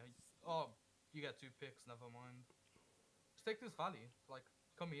something here. Oh, you get 2 picks. Never mind. Just take this valley. Like,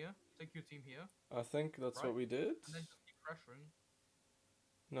 come here. Take your team here. I think that's what we did. And then just keep pressuring.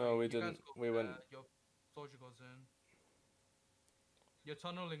 No, we didn't. We went. Your soldier goes in. You're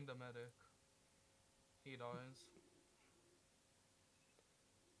tunneling the medic. He dies.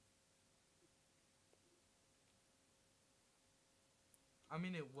 I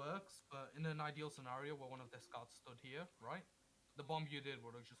mean, it works, but in an ideal scenario where one of the scouts stood here, right? The bomb you did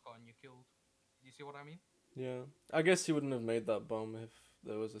would have just gotten you killed. You see what I mean? Yeah. I guess you wouldn't have made that bomb if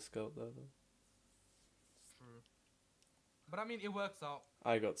there was a scout there, though. True. But I mean, it works out.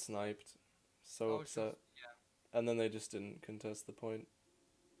 I got sniped. So upset. Yeah. And then they just didn't contest the point.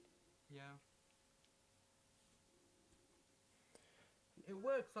 Yeah. It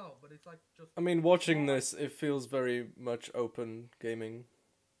works out, but it's like just... I mean, watching this, it feels very much open gaming.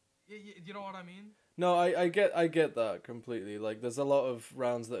 You know what I mean? No, I get that completely. Like, there's a lot of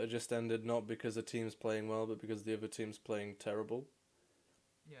rounds that are just ended not because a team's playing well, but because the other team's playing terrible.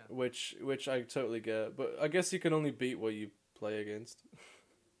 Yeah. Which I totally get. But I guess you can only beat what you play against.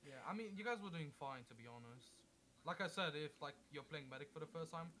 Yeah, I mean, you guys were doing fine, to be honest. Like I said, if like you're playing medic for the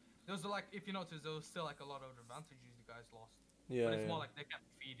first time, there was like, if you notice, there was still like a lot of advantages you guys lost. Yeah, but it's more like they kept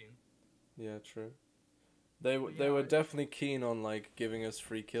feeding. Yeah, true. They were definitely keen on like giving us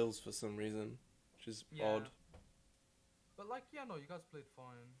free kills for some reason, which is odd. But like, yeah, no, you guys played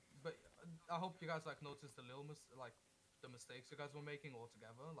fine. But I hope you guys like noticed the the mistakes you guys were making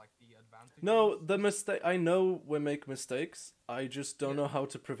altogether, like the advantages. No, the mistake. I know we make mistakes. I just don't know how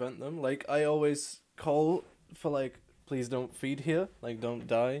to prevent them. Like, I always call for like, please don't feed here. Like, don't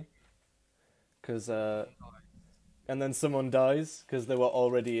die. Cause and then someone dies because they were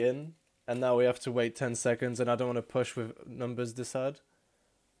already in, and now we have to wait 10 seconds, and I don't want to push with numbers this hard.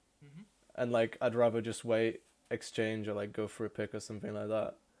 And like, I'd rather just wait, exchange, or like go for a pick or something like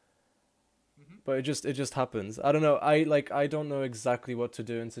that. But it just happens. I don't know. I don't know exactly what to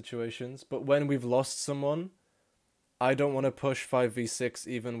do in situations. But when we've lost someone, I don't want to push 5v6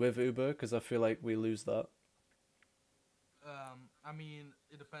 even with Uber because I feel like we lose that. I mean,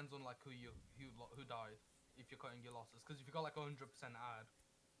 it depends on like who died. If you're cutting your losses, because if you got like 100% ad,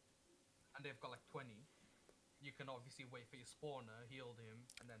 and they've got like 20, you can obviously wait for your spawner, heal him,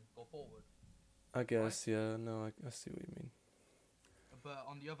 and then go forward. I guess, right? Yeah. No, I see what you mean. but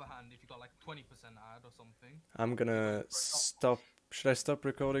on the other hand, if you got like 20% ad or something, I'm gonna stop. Should I stop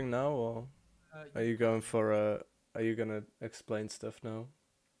recording now, or are you going for a? Are you gonna explain stuff now?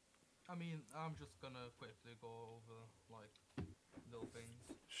 I mean, I'm just gonna quickly go over like little things.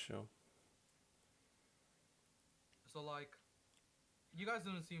 Sure. So like, you guys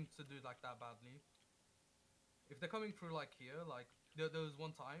don't seem to do like that badly. If they're coming through like here, like there was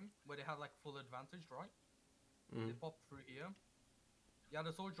one time where they had like full advantage, right? They popped through here. You had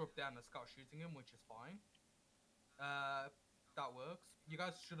a soldier up there and a scout shooting him, which is fine. That works. You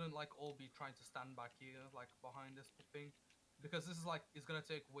guys shouldn't like all be trying to stand back here, like behind this thing, because this is like it's gonna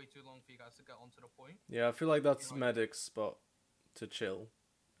take way too long for you guys to get onto the point. Yeah, I feel like that's medic's spot to chill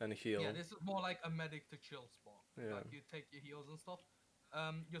and heal. Yeah, this is more like a medic to chill spot. Yeah. Like you take your heals and stuff.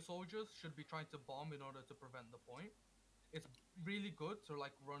 Your soldiers should be trying to bomb in order to prevent the point. It's really good to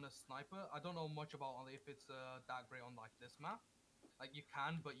like run a sniper. I don't know much about if it's that great on like this map. Like you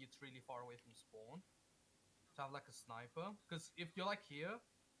can, but it's really far away from spawn. To have like a sniper, because if you're like here,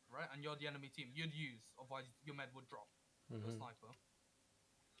 right, and you're the enemy team, you'd use, otherwise your med would drop. The sniper.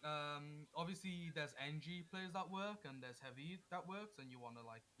 Obviously there's NG players that work, and there's heavy that works, and you want to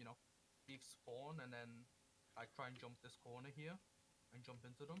like leave spawn and then like try and jump this corner here and jump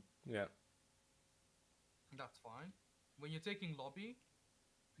into them. Yeah. That's fine. When you're taking lobby,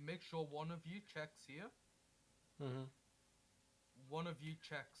 make sure one of you checks here. One of you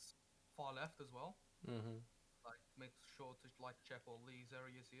checks far left as well. Like make sure to like check all these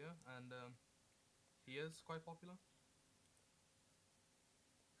areas here, and here's quite popular.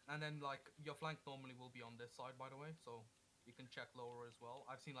 And then like your flank normally will be on this side, by the way, so you can check lower as well.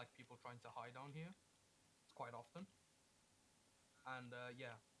 I've seen like people trying to hide down here. It's quite often. And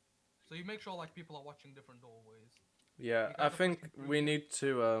yeah, so you make sure like people are watching different doorways. Yeah, I think we need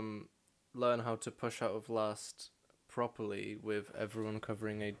to learn how to push out of last properly with everyone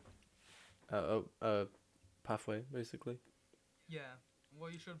covering a pathway, basically. Yeah, what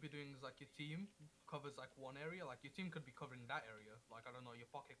you should be doing is like your team covers like one area, like your team could be covering that area, like I don't know, your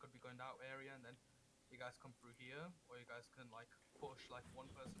pocket could be going that area, and then you guys come through here, or you guys can like push like one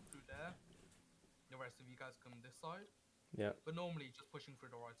person through there, the rest of you guys come this side. Yeah. But normally just pushing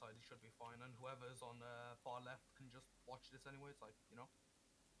through the right side, it should be fine, and whoever's on far left can just watch this anyway. It's like,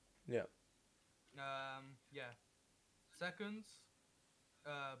 Yeah. Yeah. Seconds,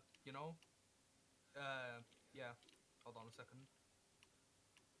 yeah. Hold on a second.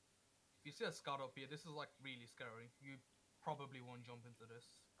 If you see a scout up here, this is like really scary. You probably won't jump into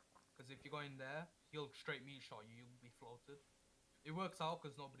this, because if you go in there, he'll straight meat shot you. You'll be floated. It works out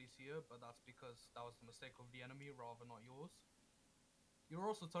because nobody's here, but that's because that was the mistake of the enemy rather not yours. You're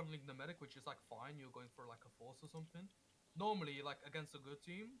also tunneling the medic, which is like fine. You're going for like a force or something. Normally, like against a good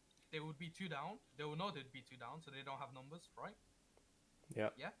team, they would be 2 down. They would know they'd be 2 down, so they don't have numbers, right? Yeah.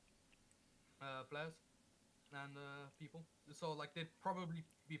 Yeah. Players and people. So like they'd probably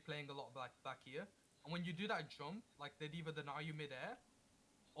be playing a lot back here. And when you do that jump, like they'd either deny you midair,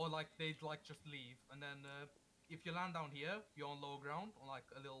 or like they'd like just leave. And then if you land down here, you're on low ground on like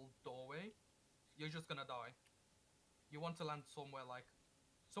a little doorway, you're just gonna die. You want to land somewhere high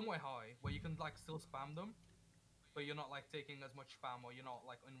where you can like still spam them, but you're not like taking as much spam, or you're not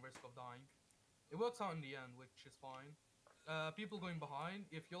like in risk of dying. It works out in the end, which is fine. People going behind,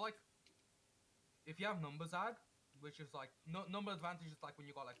 if you have numbers add, which is like number advantage is like when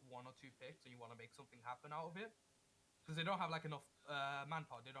you got like 1 or 2 picks and you want to make something happen out of it, because they don't have like enough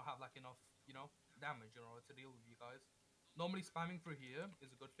manpower, they don't have like enough damage in order to deal with you guys. Normally spamming through here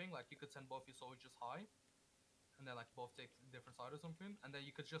is a good thing. Like you could send both your soldiers high, and then like both take a different side or something, and then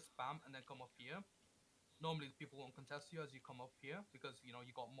you could just spam and then come up here. Normally people won't contest you as you come up here, because you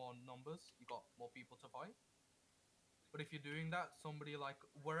got more numbers, you got more people to fight. But if you're doing that, somebody like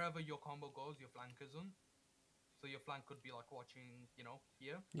wherever your combo goes, your flank isn't. So your flank could be like watching,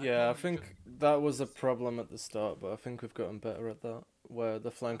 here. Yeah, I think that was a problem at the start, but I think we've gotten better at that, where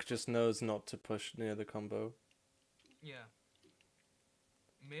the flank just knows not to push near the combo. Yeah.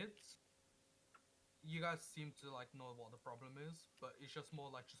 Mids, you guys seem to like know what the problem is, but it's just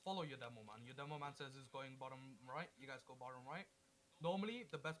more like just follow your demo man. Your demo man says it's going bottom right, you guys go bottom right. Normally,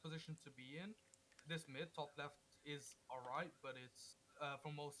 the best position to be in, this mid, top left, is alright, but it's,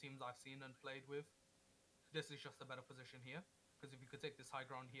 from most teams I've seen and played with, this is just a better position here, because if you could take this high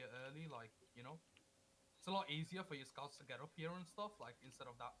ground here early, like, it's a lot easier for your scouts to get up here and stuff, like, instead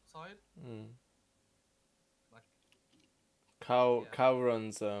of that side. Like, Cow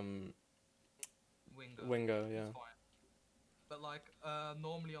runs Wingo, yeah. it's fine. But like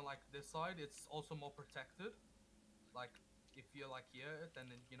normally on like this side, it's also more protected. Like if you're like here,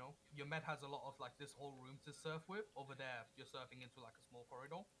 then you know your med has a lot of like this whole room to surf with. Over there, you're surfing into like a small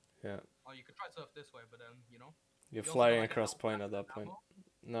corridor. Yeah. Or you could try surf this way, but then you know You're you also got flying like a across health point pack at that and point. ammo.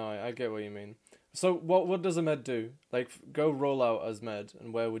 No, I get what you mean. So what does a med do? Like, go roll out as med,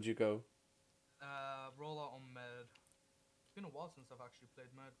 and where would you go? Roll out on med. It's been a while since I've actually played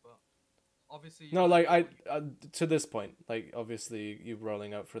med, but obviously No, you like know, to this point, like obviously you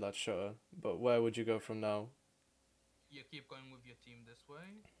rolling out for that shutter, but where would you go from now? you keep going with your team this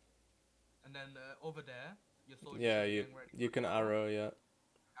way, and then over there your soldiers Yeah, should be you getting ready. you for can the arrow. arrow, yeah,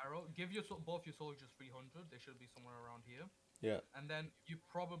 Arrow. Give both your soldiers 300. They should be somewhere around here. yeah, And then you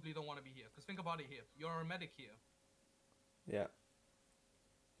probably don't want to be here, because think about it here. You're a medic here. yeah.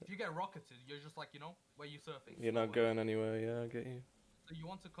 If you get rocketed, you're just like, you know, where you surfing. You're not nowhere. going anywhere. Yeah, I get you. So you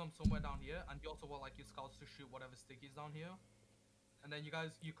want to come somewhere down here, and you also want like your scouts to shoot whatever stickies down here. And then you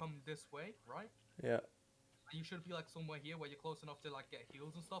come this way, right? Yeah, And you should be like somewhere here where you're close enough to like get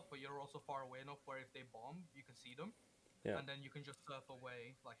heals and stuff, but you're also far away enough where if they bomb, you can see them. yeah, And then you can just surf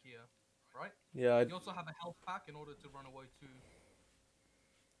away like here, right? yeah. You also have a health pack in order to run away too.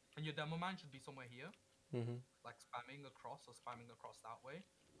 And your demo man should be somewhere here, like spamming across that way.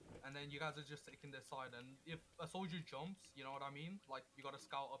 And then you guys are just taking this side, and if a soldier jumps, you know what I mean? Like, you got a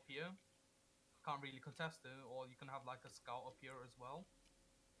scout up here, can't really contest it, or you can have like a scout up here as well.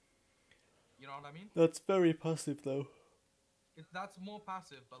 You know what I mean? That's very passive though. That's more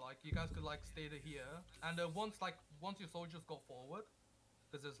passive, but like you guys could like stay here, and once your soldiers go forward,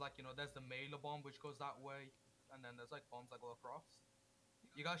 because there's like, you know, there's the mailer bomb which goes that way, and then there's like bombs that go across.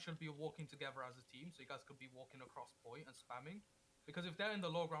 You guys should be walking together as a team, so you guys could be walking across point and spamming. Because if they're in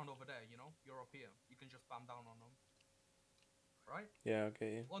the low ground over there, you know, you're up here, you can just spam down on them. Right? Yeah,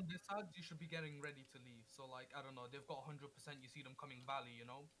 okay. On this side, you should be getting ready to leave. So, like, I don't know, they've got 100%, you see them coming valley, you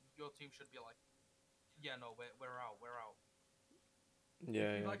know? Your team should be like, yeah, no, we're out. Yeah, If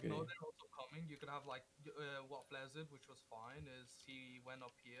you, yeah, like, okay. know they're also coming, you could have, like, what Flair did, which was fine, is he went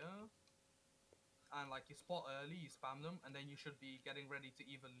up here, and, like, you spot early, you spam them, and then you should be getting ready to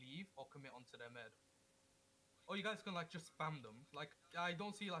either leave or commit onto their med. Or you guys can like just spam them. Like, I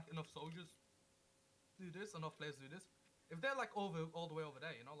don't see like enough soldiers do this, enough players do this. If they're like all the way over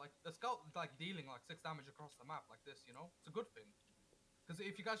there, you know, like the scout like dealing like 6 damage across the map like this, you know, it's a good thing. Because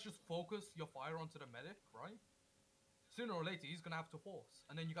if you guys just focus your fire onto the medic, right, sooner or later he's gonna have to force,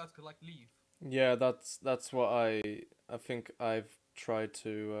 and then you guys could like leave. Yeah, that's what I think I've tried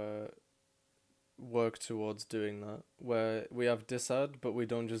to work towards doing that, where we have disad, but we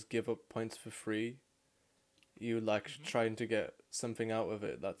don't just give up points for free. You like trying to get something out of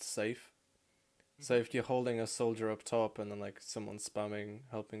it that's safe. So if you're holding a soldier up top and then like someone spamming,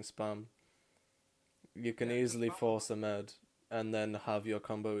 helping spam, you can easily force a med and then have your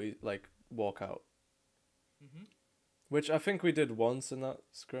combo like walk out. Which I think we did once in that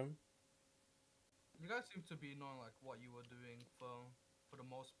scrim. You guys seem to be knowing like what you were doing for the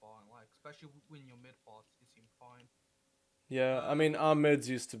most part, like especially when your mid parts, you seem fine. Yeah, I mean our mids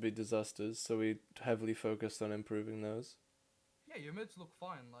used to be disasters, so we heavily focused on improving those. Yeah, your mids look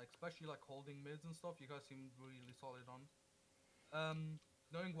fine, like especially like holding mids and stuff. You guys seem really solid on.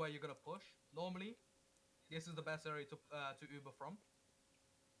 Knowing where you're gonna push. Normally, this is the best area to Uber from.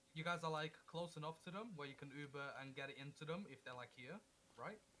 You guys are like close enough to them where you can Uber and get it into them if they're like here,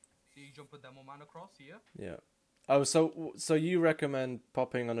 right? So you jump a demo man across here. Yeah. Oh, so you recommend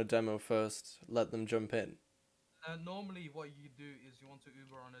popping on a demo first, let them jump in? Normally, what you do is you want to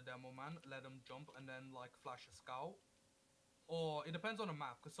Uber on a demo man, let them jump, and then like flash a scout. Or it depends on the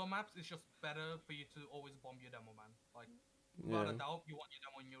map, because some maps it's just better for you to always bomb your demo man. Like, without a doubt, you want your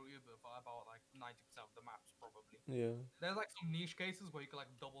demo in your Uber for about like 90% of the maps, probably. Yeah. There's like some niche cases where you can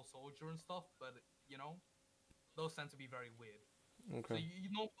like double soldier and stuff, but you know, those tend to be very weird. Okay. So you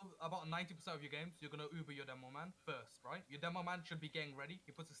know about 90% of your games, you're gonna Uber your demo man first, right? Your demo man should be getting ready.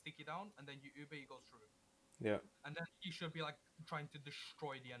 He puts a sticky down, and then you Uber, he goes through. Yeah. And then he should be like trying to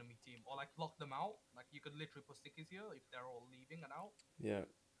destroy the enemy team or like lock them out. Like you could literally put stickies here if they're all leaving and out. Yeah.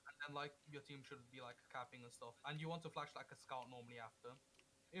 And then like your team should be like capping and stuff. And you want to flash like a scout normally after.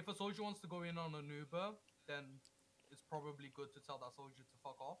 If a soldier wants to go in on an Uber, then it's probably good to tell that soldier to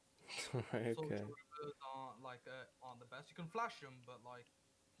fuck off. Okay. Soldier Ubers aren't the best. You can flash them, but like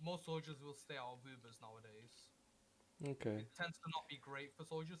most soldiers will stay out of Ubers nowadays. Okay. It tends to not be great for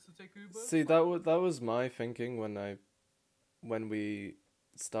soldiers to take Ubers. See, that was my thinking when we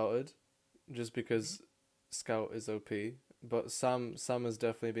started, just because Scout is OP. But Sam has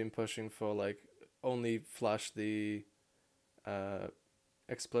definitely been pushing for like only flash the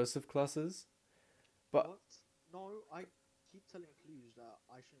explosive classes. But what? No, I keep telling Clues that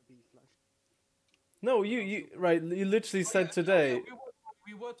I shouldn't be flashed. No, you right. You literally said today.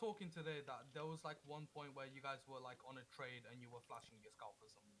 We were talking today that there was like one point where you guys were like on a trade and you were flashing your scalp for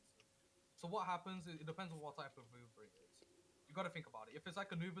some reason. So what happens? It depends on what type of Uber it is. You got to think about it. If it's like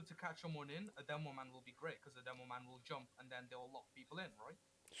an Uber to catch someone in, a demo man will be great because the demo man will jump and then they'll lock people in, right?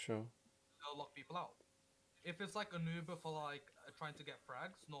 Sure. They'll lock people out. If it's like an Uber for like trying to get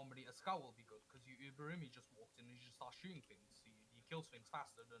frags, normally a scout will be good because you Uber him, he just walks in and you just start shooting things. He kills things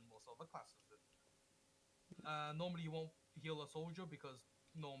faster than most other classes do. Normally you won't heal a soldier because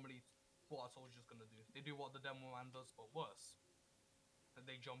normally what a soldier's gonna do? They do what the demo man does, but worse. And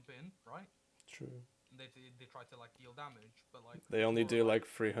they jump in, right? True. And they try to like deal damage, but like They only you're, do like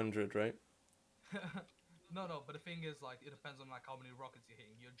 300, right? no, but the thing is, like, it depends on like how many rockets you're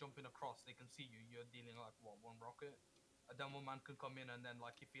hitting. You're jumping across, they can see you. You're dealing like what, one rocket. A demo man can come in and then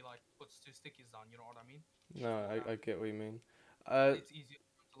like if he like puts two stickies down, you know what I mean? No, I get what you mean. It's easier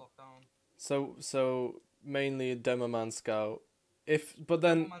to lock down. So mainly demo man scout. But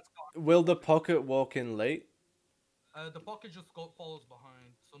then Demo man's got- will the pocket walk in late? the pocket just follows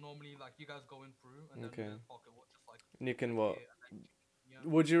behind. So normally like you guys go in through and Okay. then the pocket will just like. And you can what? appear and then, yeah.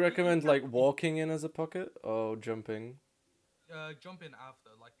 Would you recommend like walking in as a pocket or jumping? Jump in after.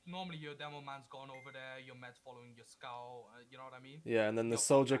 Like normally your demo man's gone over there, your med's following your scout. You know what I mean? Yeah, and then the Your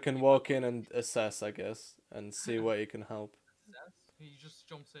soldier contact can with walk the- in and assess, I guess, and see where he can help. He just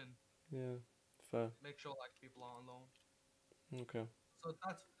jumps in, Yeah, fair. make sure like people aren't alone. Okay. So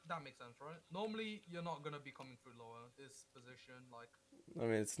that makes sense, right? Normally you're not gonna be coming through lower this position. Like I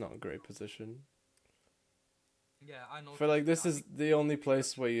mean, it's not a great position. yeah, I know. I feel like this is the only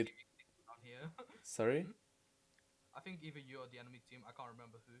place where you'd. Down here. Sorry? I think either you or the enemy team, I can't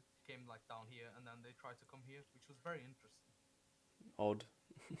remember who, came like down here and then they tried to come here, which was very interesting. Odd.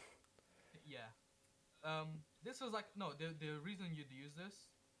 Yeah. This was like no. The reason you'd use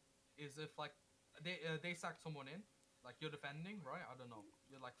this is if like they sack someone in, like you're defending, right? I don't know.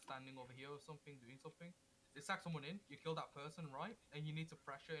 You're like standing over here or something, doing something. They sack someone in, you kill that person, right? And you need to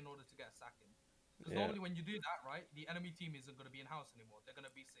pressure in order to get a sack in. Because Yeah. normally when you do that, right, the enemy team isn't gonna be in house anymore. They're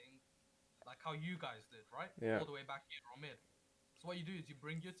gonna be sitting like how you guys did, right? Yeah. All the way back here on mid. So what you do is you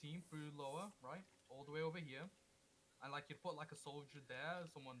bring your team through lower, right? All the way over here. And like you put like a soldier there,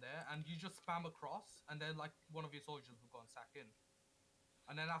 someone there, and you just spam across, and then like one of your soldiers will go and sack in.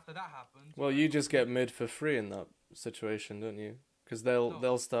 And then after that happens, Well, guys you go just get mid for free in that situation, don't you? Because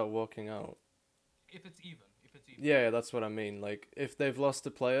they'll start walking out. if it's even. Yeah, that's what I mean. Like, if they've lost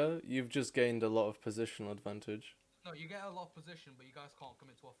a player, you've just gained a lot of positional advantage. No, you get a lot of position, but you guys can't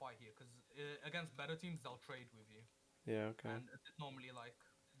commit to a fight here because against better teams they'll trade with you, Yeah, okay. and normally like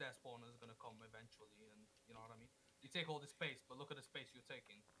their spawner is gonna come eventually, and you know what I mean. You take all this space, but look at the space you're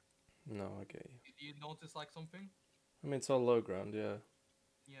taking. No, I get you. You notice like something? I mean, it's all low ground, yeah.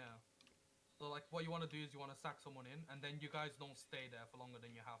 Yeah. So like what you want to do is you want to sack someone in, and then you guys don't stay there for longer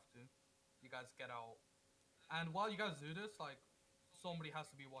than you have to. You guys get out, and while you guys do this, like somebody has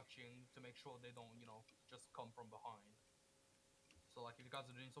to be watching to make sure they don't, just come from behind. So like if you guys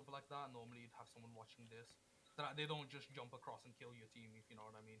are doing something like that, normally you'd have someone watching this, so that they don't just jump across and kill your team, if you know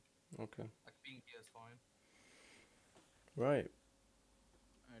what I mean. Okay. Like being here is fine. Right.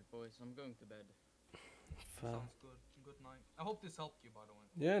 Alright, boys, I'm going to bed. Fair. Sounds good. Good night. I hope this helped you, by the way.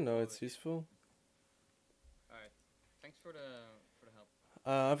 Yeah, no, it's useful. Alright, thanks for the help.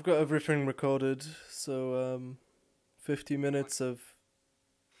 I've got everything recorded, so 50 minutes of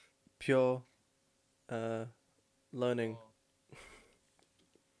pure learning. Oh,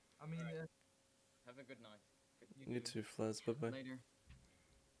 I mean, have a good night. You too, Flares. Bye bye. Later.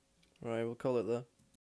 Right, we'll call it there.